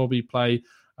 Jesus and Bobby play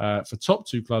for top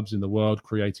 2 clubs in the world,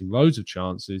 creating loads of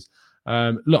chances.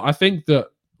 Look, I think that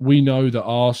we know that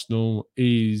Arsenal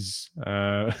is...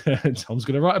 Tom's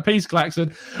going to write a piece,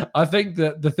 Claxon. I think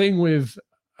that the thing with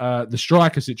the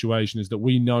striker situation is that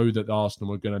we know that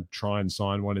Arsenal are going to try and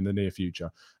sign one in the near future.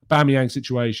 Aubameyang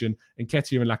situation,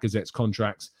 Nketiah and Lacazette's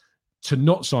contracts, to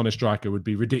not sign a striker would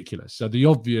be ridiculous. So the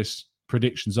obvious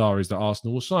predictions is that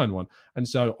Arsenal will sign one. And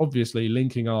so obviously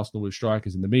linking Arsenal with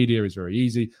strikers in the media is very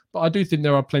easy. But I do think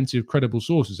there are plenty of credible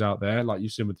sources out there, like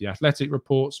you've seen with the Athletic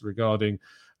reports regarding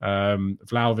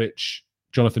Vlahovic,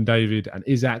 Jonathan David and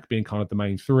Isaac being kind of the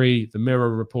main 3. The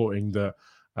Mirror reporting that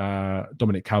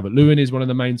Dominic Calvert-Lewin is one of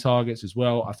the main targets as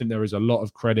well. I think there is a lot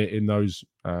of credit in those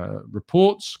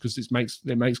reports because it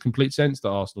makes complete sense that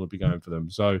Arsenal would be going for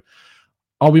them. So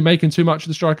are we making too much of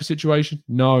the striker situation?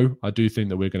 No, I do think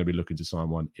that we're going to be looking to sign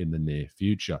one in the near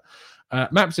future.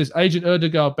 Map says, Agent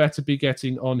Ødegaard better be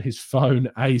getting on his phone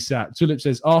ASAP. Tulip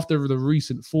says, after the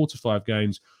recent 4 to 5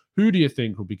 games, who do you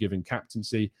think will be given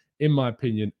captaincy? In my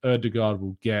opinion, Ødegaard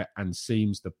will get and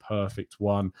seems the perfect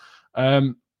one. I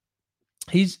don't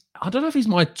know if he's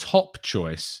my top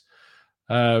choice.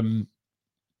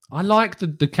 I like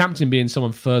the captain being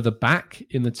someone further back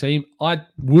in the team. I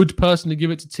would personally give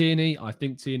it to Tierney. I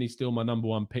think Tierney's still my number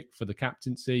 1 pick for the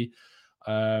captaincy.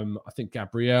 I think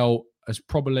Gabriel has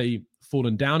probably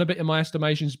fallen down a bit in my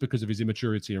estimations because of his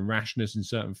immaturity and rashness in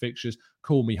certain fixtures.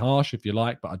 Call me harsh if you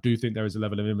like, but I do think there is a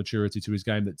level of immaturity to his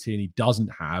game that Tierney doesn't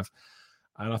have.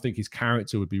 And I think his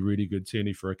character would be really good,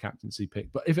 Tierney, for a captaincy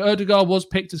pick. But if Ødegaard was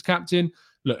picked as captain,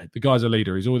 look, the guy's a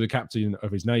leader. He's always the captain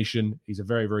of his nation. He's a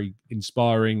very, very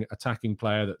inspiring attacking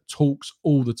player that talks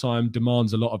all the time,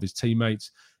 demands a lot of his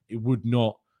teammates. It would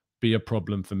not be a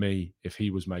problem for me if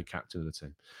he was made captain of the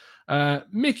team.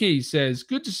 Mickey says,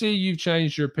 good to see you've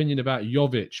changed your opinion about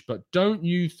Jovic, but don't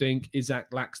you think Isaac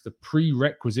lacks the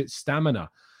prerequisite stamina?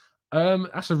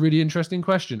 That's a really interesting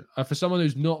question. For someone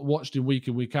who's not watched him week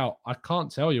in, week out, I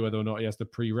can't tell you whether or not he has the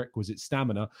prerequisite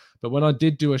stamina. But when I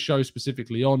did do a show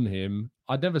specifically on him,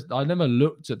 I never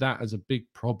looked at that as a big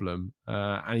problem.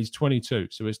 And he's 22,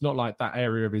 so it's not like that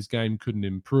area of his game couldn't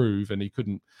improve and he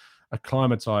couldn't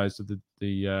acclimatise to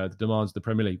the demands of the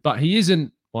Premier League. But he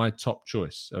isn't my top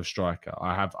choice of striker.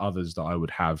 I have others that I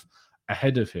would have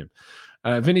ahead of him.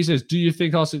 Vinny says, do you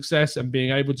think our success and being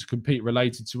able to compete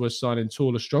related to us signing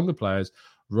taller, stronger players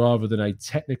rather than a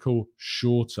technical,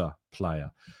 shorter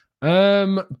player?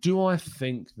 Do I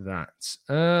think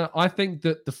that? I think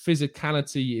that the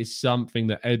physicality is something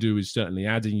that Edu is certainly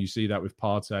adding. You see that with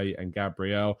Partey and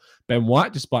Gabriel. Ben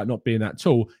White, despite not being that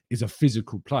tall, is a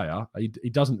physical player. He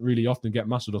doesn't really often get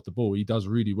muscled off the ball. He does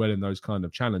really well in those kind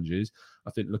of challenges. I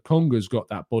think Lukonga's got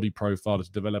that body profile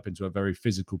to develop into a very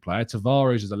physical player.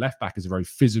 Tavares as a left-back is a very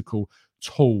physical,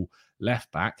 tall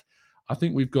left-back. I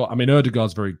think we've got,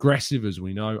 Ødegaard's very aggressive, as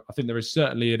we know. I think there is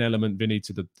certainly an element, Vinny,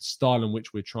 to the style in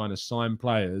which we're trying to sign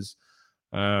players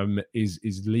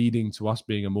is leading to us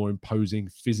being a more imposing,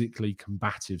 physically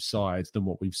combative side than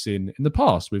what we've seen in the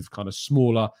past with kind of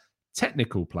smaller,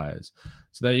 technical players.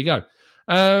 So there you go.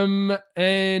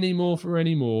 Any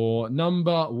more?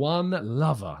 Number one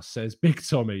lover says, Big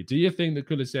Tommy, do you think that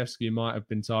Kulusevski might have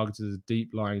been targeted as a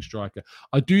deep-lying striker?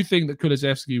 I do think that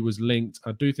Kulusevski was linked.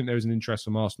 I do think there is an interest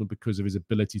from Arsenal because of his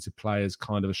ability to play as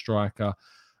kind of a striker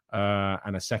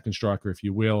and a second striker, if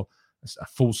you will, a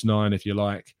false nine, if you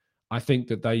like. I think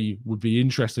that they would be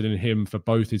interested in him for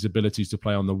both his abilities to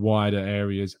play on the wider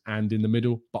areas and in the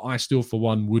middle. But I still, for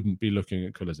one, wouldn't be looking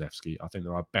at Kulusevski. I think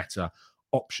there are better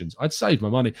options. I'd save my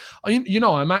money.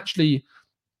 I'm actually,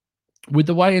 with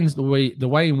the way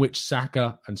in which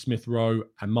Saka and Smith Rowe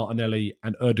and Martinelli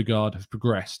and Ødegaard have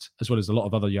progressed, as well as a lot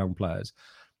of other young players,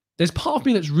 there's part of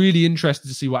me that's really interested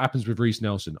to see what happens with Reece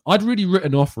Nelson. I'd really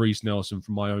written off Reece Nelson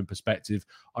from my own perspective.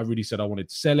 I really said I wanted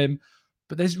to sell him.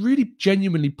 But there's really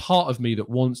genuinely part of me that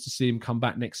wants to see him come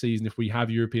back next season if we have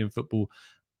European football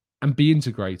and be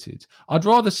integrated. I'd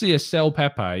rather see us sell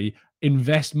Pepe,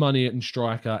 invest money in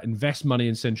striker, invest money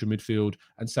in central midfield,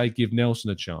 and say give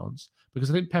Nelson a chance. Because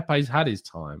I think Pepe's had his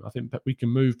time. I think we can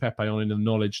move Pepe on in the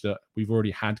knowledge that we've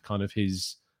already had kind of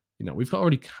his, we've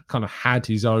already kind of had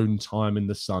his own time in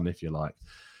the sun, if you like.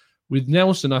 With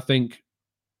Nelson, I think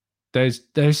there's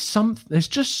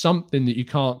just something that you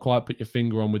can't quite put your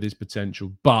finger on with his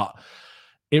potential, but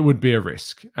it would be a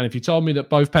risk. And if you told me that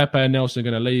both Pepe and Nelson are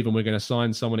going to leave and we're going to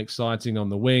sign someone exciting on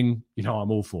the wing, I'm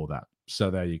all for that.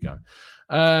 So there you go.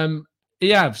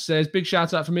 Iav says, big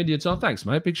shout out from India, Tom. Thanks,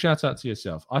 mate. Big shout out to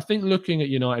yourself. I think looking at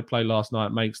United play last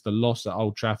night makes the loss at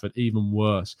Old Trafford even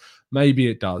worse. Maybe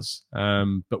it does.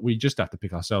 But we just have to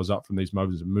pick ourselves up from these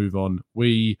moments and move on.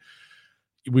 We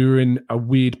were in a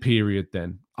weird period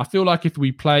then. I feel like if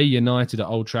we play United at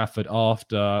Old Trafford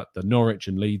after the Norwich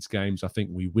and Leeds games, I think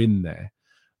we win there.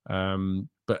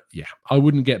 But yeah, I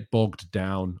wouldn't get bogged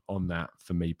down on that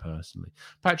for me personally.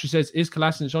 Patrick says, is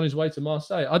Kolasinac on his way to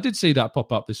Marseille? I did see that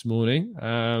pop up this morning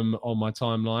on my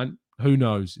timeline. Who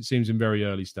knows? It seems in very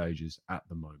early stages at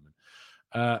the moment.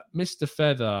 Mr.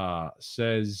 Feather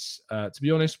says, to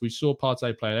be honest, we saw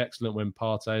Partey play excellent when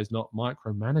Partey is not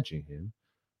micromanaging him.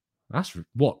 That's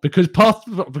what? Because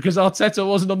Arteta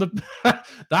wasn't on the...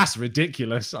 That's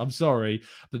ridiculous. I'm sorry.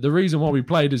 But the reason why we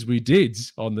played as we did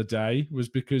on the day was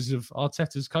because of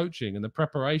Arteta's coaching and the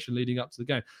preparation leading up to the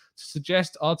game. To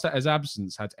suggest Arteta's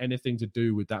absence had anything to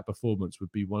do with that performance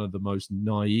would be one of the most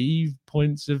naive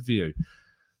points of view.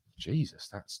 Jesus,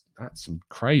 that's some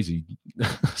crazy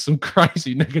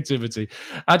negativity.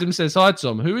 Adam says, hi,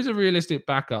 Tom. Who is a realistic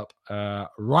backup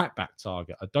right-back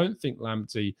target? I don't think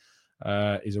Lamptey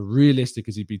is a realistic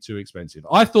as he'd be too expensive.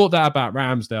 I thought that about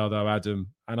Ramsdale, though, Adam,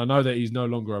 and I know that he's no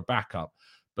longer a backup.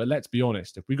 But let's be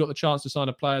honest, if we got the chance to sign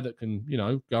a player that can,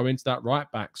 go into that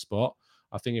right-back spot,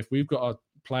 I think if we've got a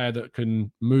player that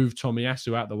can move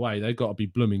Tomiyasu out the way, they've got to be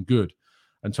blooming good.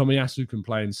 And Tomiyasu can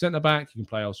play in centre-back, he can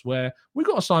play elsewhere. We've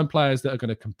got to sign players that are going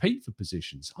to compete for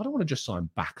positions. I don't want to just sign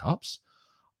backups.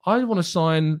 I want to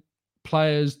sign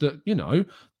players that,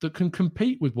 that can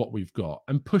compete with what we've got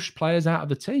and push players out of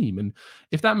the team. And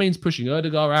if that means pushing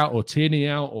Ødegaard out or Tierney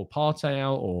out or Partey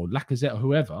out or Lacazette or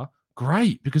whoever,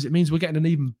 great, because it means we're getting an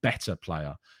even better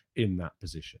player in that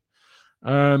position.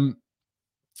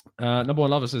 Number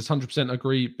one lover says 100%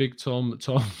 agree. Big Tom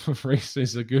Rees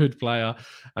is a good player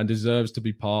and deserves to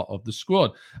be part of the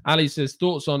squad. Ali says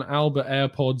thoughts on Albert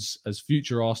AirPods as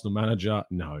future Arsenal manager?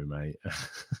 No, mate.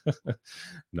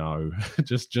 No,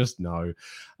 just no.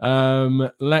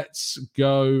 Let's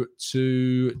go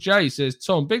to Jay. Says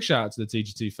Tom, big shout out to the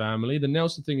TGT family. The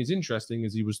Nelson thing is interesting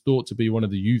as he was thought to be one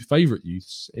of the favourite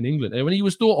youths in England. When he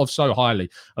was thought of so highly,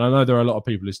 and I know there are a lot of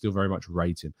people who still very much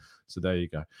rate him. So there you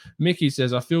go. Mickey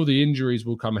says, I feel the injuries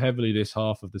will come heavily this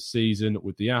half of the season.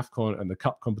 With the AFCON and the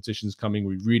cup competitions coming,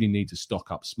 we really need to stock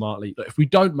up smartly. But if we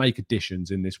don't make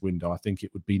additions in this window, I think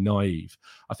it would be naive.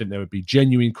 I think there would be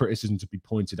genuine criticism to be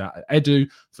pointed at Edu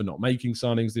for not making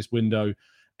signings this window,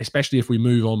 especially if we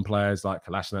move on players like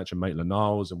Kolasinac and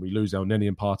Maitland-Niles and we lose El Neni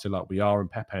and Partey like we are, and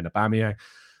Pepe and Aubameyang.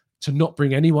 To not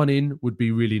bring anyone in would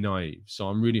be really naive. So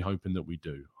I'm really hoping that we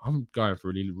do. I'm going for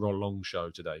a really long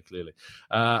show today, clearly.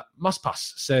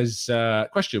 Muspas says,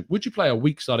 question, would you play a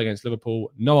weak side against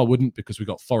Liverpool? No, I wouldn't, because we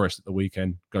got Forest at the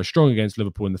weekend. Go strong against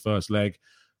Liverpool in the first leg.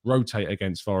 Rotate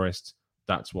against Forest.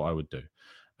 That's what I would do.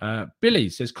 Billy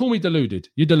says, call me deluded.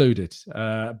 You're deluded.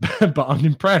 But I'm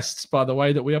impressed by the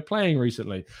way that we are playing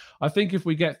recently. I think if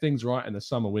we get things right in the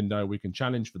summer window, we can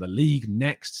challenge for the league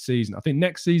next season. I think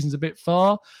next season's a bit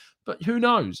far, but who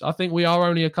knows? I think we are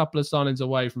only a couple of signings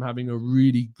away from having a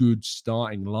really good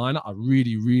starting lineup, a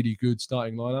really, really good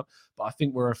starting lineup. But I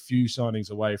think we're a few signings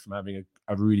away from having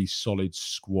a really solid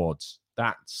squad.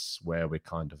 That's where we're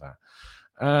kind of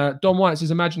at. Don White says,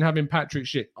 imagine having Patrick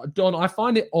Schick. Don, I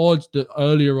find it odd that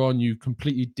earlier on you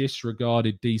completely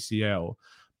disregarded DCL,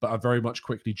 but are very much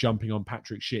quickly jumping on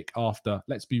Patrick Schick after,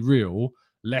 let's be real,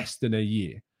 less than a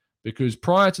year. Because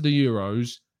prior to the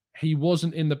Euros, he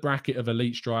wasn't in the bracket of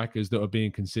elite strikers that are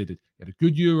being considered. He had a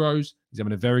good Euros. He's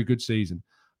having a very good season.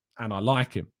 And I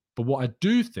like him. But what I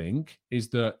do think is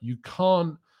that you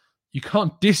can't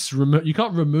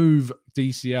remove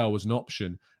DCL as an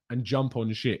option and jump on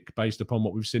Schick based upon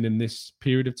what we've seen in this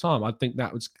period of time. I think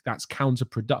that's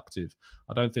counterproductive.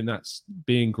 I don't think that's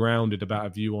being grounded about a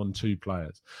view on two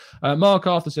players. Mark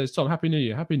Arthur says, Tom, Happy New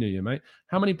Year. Happy New Year, mate.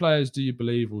 How many players do you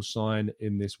believe will sign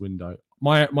in this window?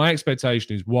 My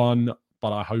expectation is 1,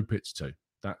 but I hope it's 2.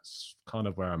 That's kind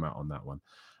of where I'm at on that one.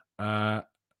 I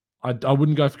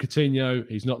wouldn't go for Coutinho.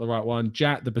 He's not the right one.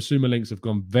 Jack, the Basuma links have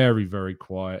gone very, very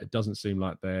quiet. It doesn't seem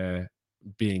like they're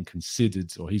being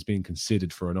considered, or he's being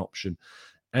considered for an option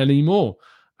anymore.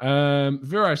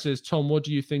 Vero says, Tom, what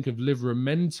do you think of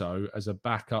Livramento as a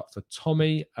backup for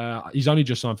Tommy? He's only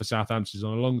just signed for Southampton. He's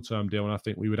on a long-term deal, and I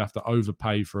think we would have to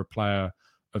overpay for a player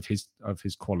of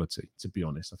his quality, to be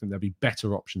honest. I think there'll be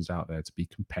better options out there to be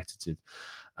competitive.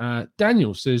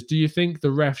 Daniel says, do you think the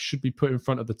refs should be put in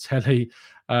front of the telly?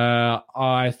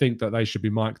 I think that they should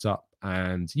be mic'd up.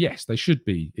 And yes, they should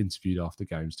be interviewed after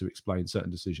games to explain certain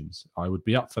decisions. I would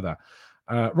be up for that.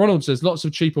 Ronald says, lots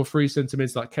of cheap or free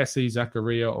sentiments like Kessie,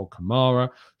 Zakaria or Kamara.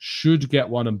 Should get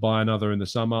one and buy another in the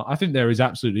summer. I think there is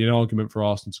absolutely an argument for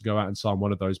Arsenal to go out and sign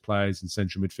one of those players in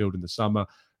central midfield in the summer.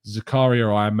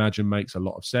 Zakaria, I imagine, makes a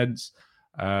lot of sense,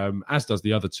 as does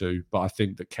the other two. But I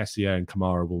think that Kessie and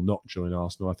Kamara will not join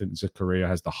Arsenal. I think Zakaria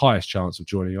has the highest chance of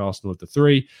joining Arsenal of the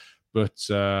three. But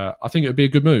I think it would be a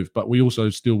good move. But we also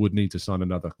still would need to sign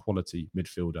another quality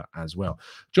midfielder as well.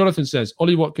 Jonathan says,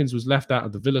 Ollie Watkins was left out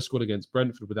of the Villa squad against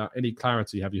Brentford without any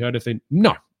clarity. Have you heard anything?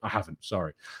 No, I haven't.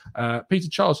 Sorry. Peter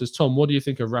Charles says, Tom, what do you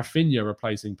think of Rafinha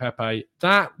replacing Pepe?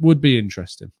 That would be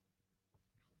interesting.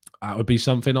 That would be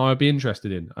something I would be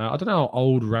interested in. I don't know how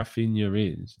old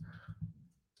Rafinha is.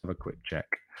 Let's have a quick check.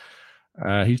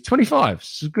 He's 25.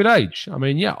 It's a good age. I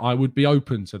mean, yeah, I would be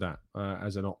open to that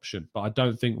as an option, but I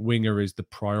don't think winger is the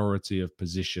priority of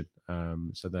position.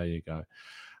 So there you go.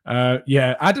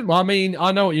 Yeah, I mean,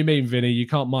 I know what you mean, Vinny. You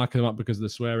can't mic them up because of the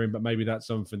swearing, but maybe that's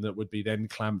something that would be then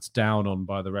clamped down on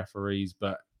by the referees.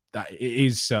 But that it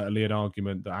is certainly an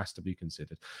argument that has to be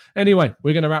considered. Anyway,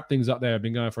 we're going to wrap things up there. I've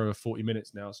been going for over 40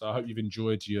 minutes now, so I hope you've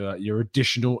enjoyed your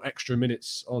additional extra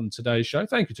minutes on today's show.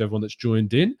 Thank you to everyone that's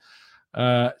joined in.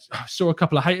 I saw a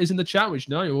couple of haters in the chat, which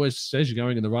he always says you're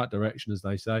going in the right direction, as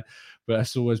they say, but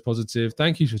it's always positive.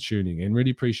 Thank you for tuning in.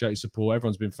 Really appreciate your support.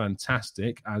 Everyone's been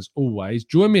fantastic as always.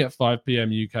 Join me at 5 p.m.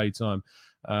 UK time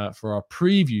for our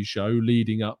preview show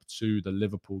leading up to the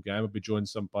Liverpool game. I'll be joined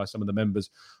by some of the members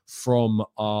from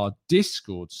our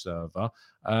Discord server,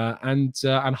 and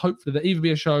hopefully there'll either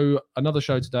be another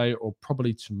show today or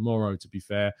probably tomorrow, to be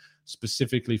fair,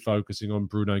 specifically focusing on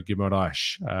Bruno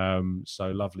Guimaraes. So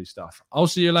lovely stuff. I'll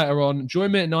see you later on.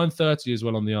 Join me at 9:30 as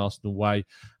well on the Arsenal Way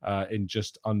in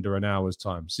just under an hour's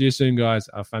time. See you soon, guys.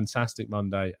 A fantastic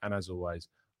Monday, and as always,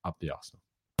 up the Arsenal.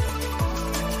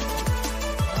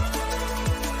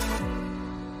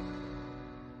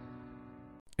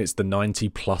 It's the 90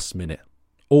 plus minute.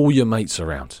 All your mates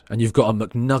around, and you've got a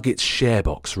McNuggets share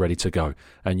box ready to go,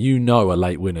 and you know a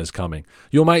late winner's coming.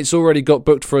 Your mate's already got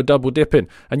booked for a double dipping,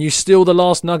 and you steal the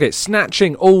last nugget,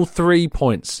 snatching all 3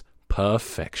 points.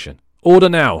 Perfection. Order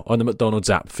now on the McDonald's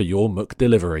app for your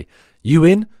McDelivery. You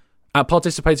in? At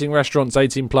participating restaurants,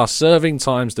 18 plus, serving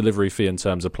times, delivery fee and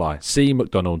terms apply. See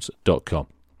mcdonalds.com.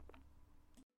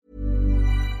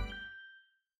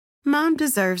 Mom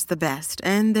deserves the best,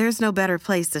 and there's no better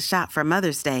place to shop for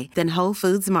Mother's Day than Whole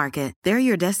Foods Market. They're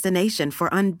your destination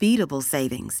for unbeatable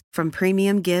savings, from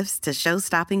premium gifts to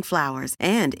show-stopping flowers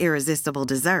and irresistible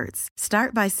desserts.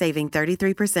 Start by saving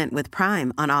 33% with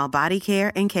Prime on all body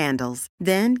care and candles.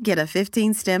 Then get a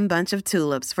 15-stem bunch of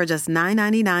tulips for just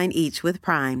 $9.99 each with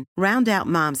Prime. Round out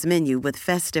Mom's menu with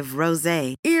festive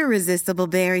rosé, irresistible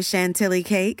berry chantilly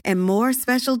cake, and more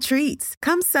special treats.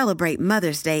 Come celebrate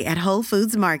Mother's Day at Whole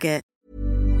Foods Market.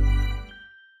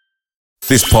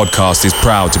 This podcast is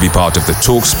proud to be part of the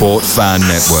TalkSport Fan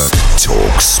Network.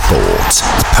 TalkSport.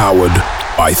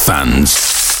 Powered by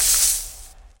fans.